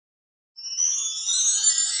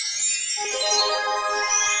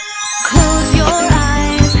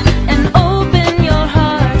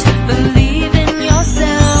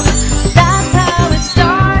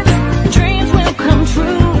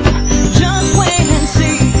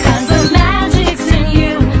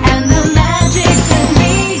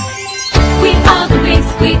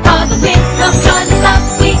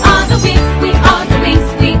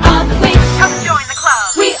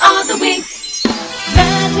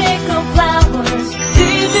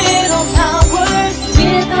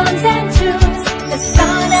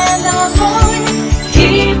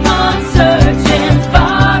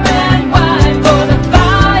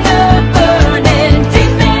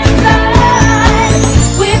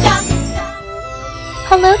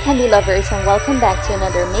Hello Candy Lovers, and welcome back to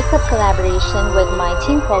another makeup collaboration with my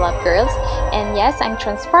Team Collab girls. And yes, I'm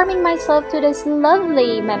transforming myself to this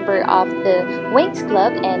lovely member of the Winx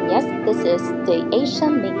Club, and yes, this is the AISHA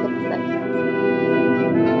makeup look.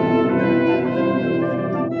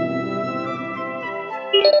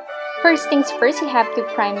 First things first, you have to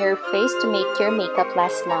prime your face to make your makeup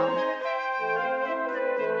last long.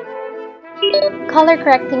 Color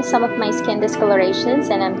correcting some of my skin discolorations,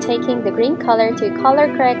 and I'm taking the green color to color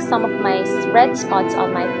correct some of my red spots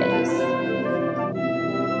on my face.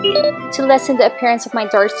 To lessen the appearance of my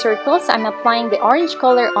dark circles, I'm applying the orange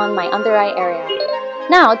color on my under eye area.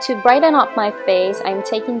 Now, to brighten up my face, I'm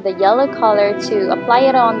taking the yellow color to apply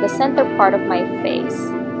it on the center part of my face.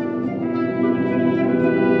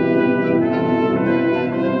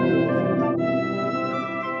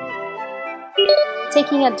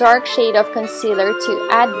 Taking a dark shade of concealer to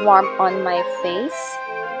add warmth on my face,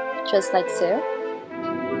 just like so.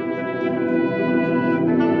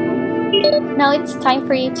 Now it's time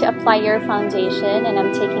for you to apply your foundation, and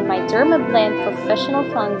I'm taking my Dermablend Professional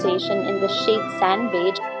Foundation in the shade Sand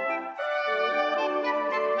Beige.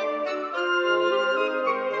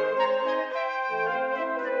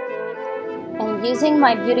 And using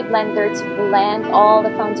my beauty blender to blend all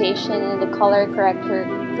the foundation and the color corrector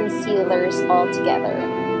concealers all together.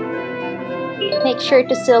 Make sure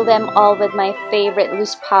to seal them all with my favorite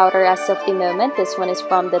loose powder as of the moment. This one is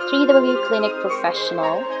from the 3W Clinic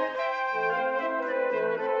Professional.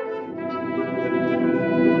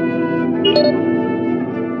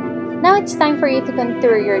 Now it's time for you to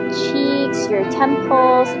contour your cheeks, your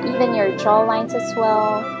temples, even your jawlines as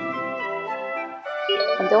well.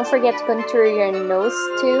 And don't forget to contour your nose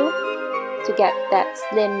too, to get that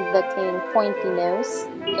slim looking pointy nose.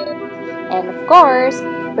 And of course,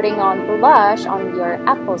 putting on blush on your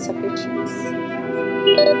apples of your cheeks.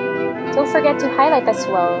 Don't forget to highlight as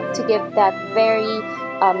well to give that very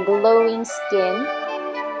glowing skin.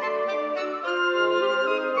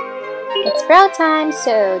 It's brow time,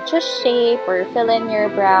 so just shape or fill in your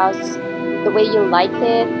brows the way you like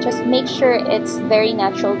it. Just make sure it's very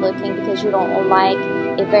natural looking, because you don't like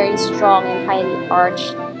a very strong and highly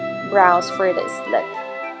arched brows for this look.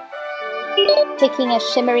 Taking a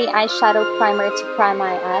shimmery eyeshadow primer to prime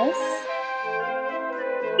my eyes.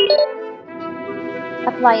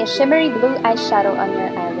 Apply a shimmery blue eyeshadow on your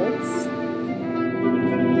eyelids.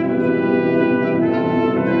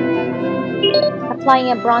 Applying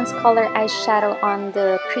a bronze color eyeshadow on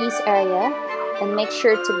the crease area, and make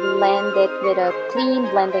sure to blend it with a clean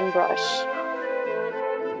blending brush.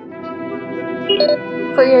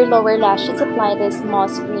 For your lower lashes, apply this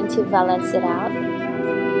moss green to balance it out.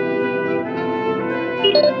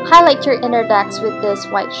 Highlight your inner ducts with this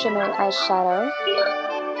white shimmery eyeshadow.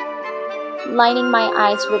 Lining my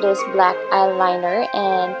eyes with this black eyeliner,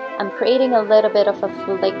 and I'm creating a little bit of a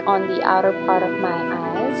flick on the outer part of my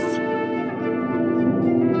eyes.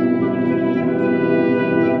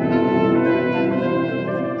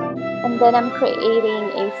 And then I'm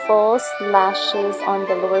creating a false lashes on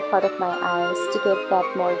the lower part of my eyes to give that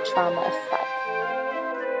more drama effect.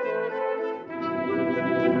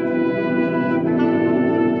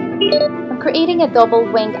 I'm creating a double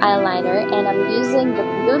winged eyeliner, and I'm using the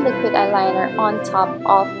blue liquid eyeliner on top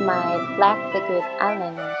of my black liquid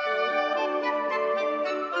eyeliner.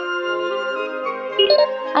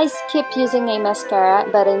 I skipped using a mascara,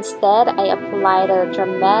 but instead I applied a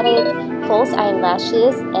dramatic false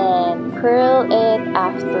eyelashes and curl it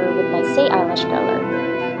after with my Say Eyelash color.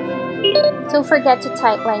 Don't forget to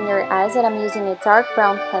tightline your eyes, and I'm using a dark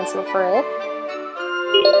brown pencil for it.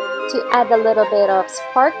 To add a little bit of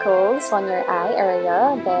sparkles on your eye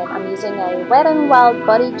area, then I'm using a Wet n Wild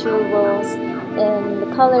Body Jewels in the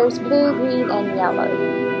colors blue, green, and yellow.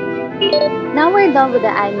 Now we're done with the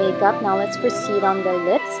eye makeup. Now let's proceed on the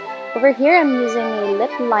lips. Over here, I'm using a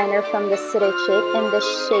lip liner from the City Chic in the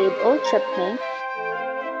shade Ultra Pink.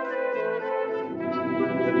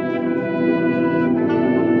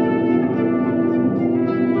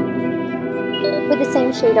 With the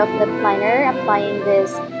same shade of lip liner, applying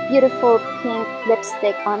this beautiful pink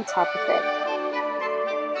lipstick on top of it.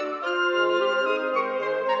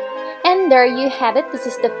 And there you have it. This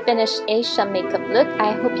is the finished AISHA makeup look.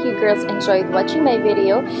 I hope you girls enjoyed watching my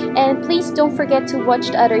video, and please don't forget to watch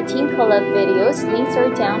the other Team Collab videos. Links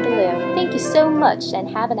are down below. Thank you so much, and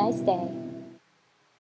have a nice day.